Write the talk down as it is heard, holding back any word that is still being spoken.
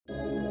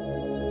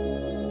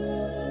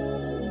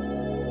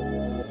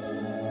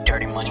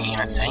Dirty Money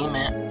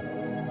Entertainment.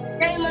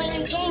 Dirty Money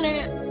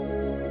Entertainment.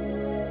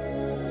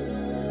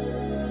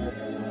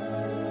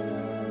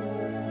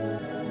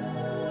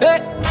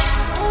 Hey,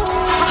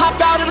 hop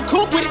out in the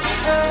coupe with it.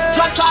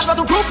 Drop top out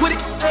the roof with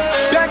it.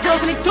 Bad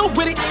girls need two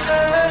with it.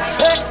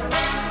 Hey,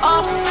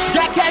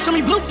 got cash on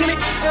me, blue tinted.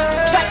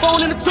 Sack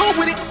phone in the tube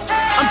with it.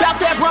 I'm bout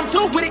that, bro, I'm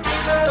two with it.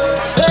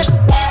 Hey,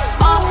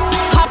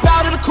 hop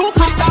out in the coupe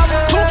with it.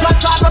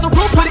 Drop top out the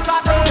roof with it.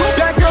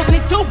 Bad girls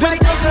need two with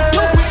it.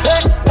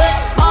 Hey,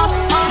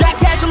 got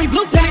cash on me,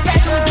 blue tinted.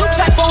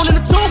 Sack phone in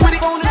the tube with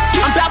it.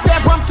 I'm bout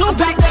that, bro, I'm two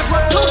with it.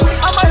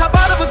 I might hop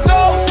out of a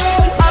ghost.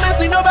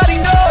 Honestly, nobody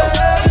knows.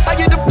 I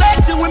get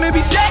deflection, women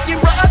be jacking,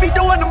 bro. I be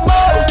doing the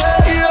most.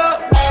 Yeah.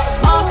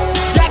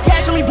 Got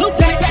cash on me, blue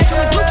tank.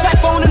 Track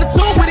phone in the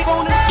tube with it.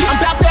 I'm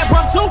bout that, bro.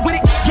 I'm two with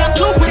it. Yeah, I'm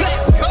two with it.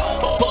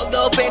 Pull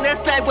up in the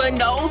sack with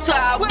no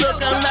top,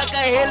 looking like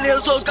a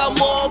Helios, so it's got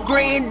more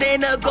green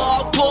than a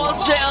golf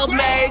course.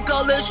 Self-made,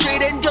 color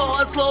street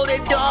indoors,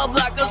 loaded up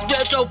like a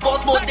special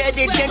force. More than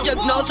they can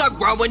diagnose, I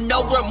grind with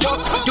no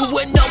remorse.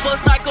 Doing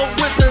numbers like a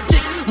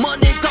arithmetic.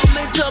 Money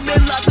coming to me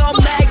like a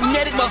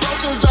magnetic. My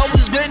hustle's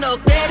always been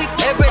authentic.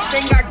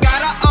 Everything I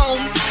got, I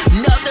own.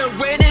 Nothing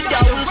rented,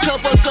 always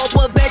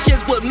couple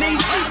bitches with me.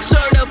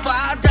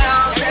 Certified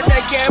down, that's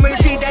a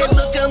guarantee. They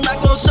looking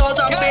like no souls.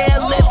 I'm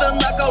been living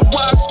like a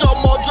rock star.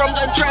 More drums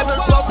than Travis.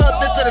 Spoke up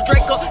this to the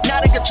Draco,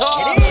 not a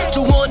guitar.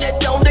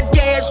 200 on the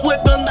dance,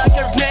 whipping like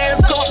a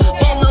NASCAR.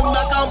 Ballin'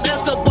 like I'm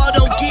Escobar,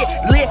 don't get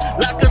lit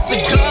like a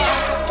cigar.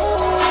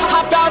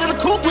 Hop out in the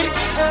coupe with it.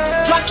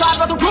 Drop top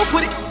out the roof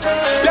with it.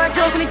 Bad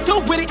girls need two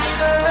with it.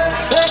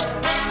 Hey,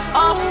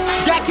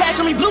 got cash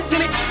on me, blue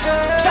tinted.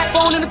 Sack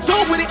phone in the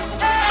tube with it.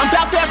 I'm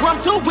bout that, bro, I'm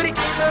two with it.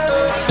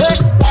 Hey,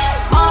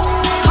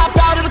 hop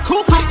out in the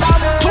coupe with it.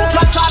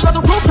 Drop top out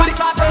the roof with it.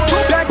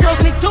 Bad girls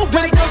need two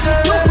with it.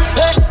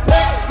 Hey,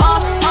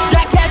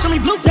 got cash on me,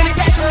 blue tinted.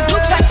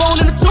 Sack phone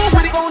in the tube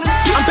with it.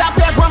 I'm bout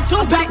that, bro, I'm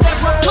two with it.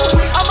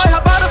 I might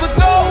hop out of a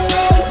ghost.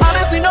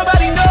 Honestly,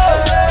 nobody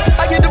knows.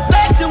 I get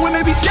deflection,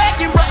 women be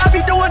jacking, bro. I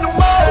be doing the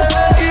most.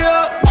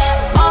 Yeah.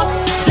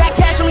 Got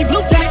cash on me,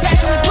 blue tinted.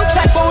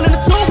 Sack phone in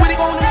the tube with it.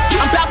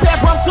 I'm bout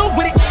that, bro, I'm two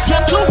with it.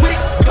 Yeah, I'm two with it.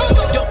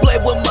 Don't play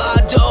with my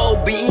dough,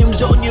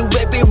 beams on you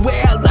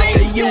everywhere like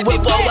a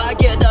UFO. I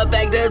get the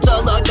bag, that's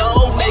all I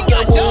know.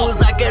 Making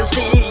moves like a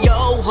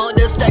CEO.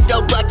 100 stacked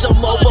up like some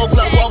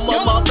overflow. I'm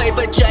on my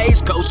paper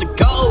chase, coast to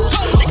coast.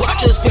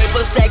 Watch this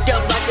paper stacked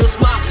up like it's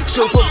my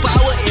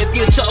superpower. If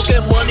you're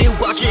talking money,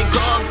 watch it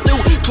come through.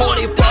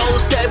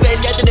 24/7,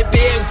 after the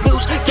big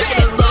blues.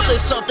 Taking a loss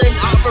is something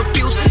I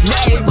refuse.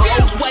 Name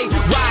hoes, wait,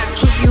 why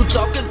who you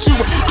talking to?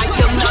 I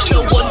am not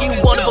the one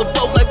you wanna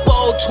provoke like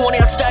Bowl 20.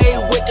 I stay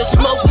with the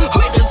smoke,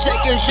 holding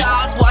taking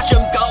shots, watch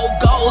them go.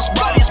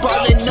 Bodies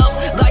rolling up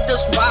like the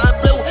swine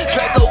flu.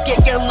 Draco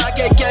kicking like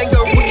a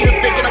kangaroo. You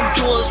thinking I'm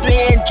doing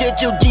spin?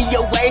 Get you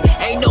DOA,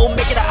 ain't no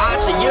making the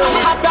ICU.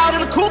 Hop out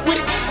in the coupe with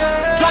it.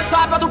 Drop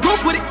top out the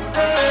roof with it.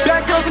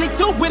 Bad girls need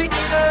two with it.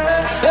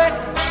 Hey,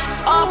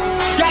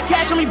 got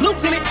cash on me, blue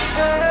tinted.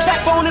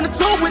 Sack phone in the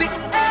tube with it.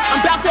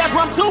 I'm bout that,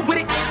 bro, I'm two with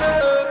it.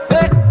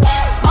 Hey.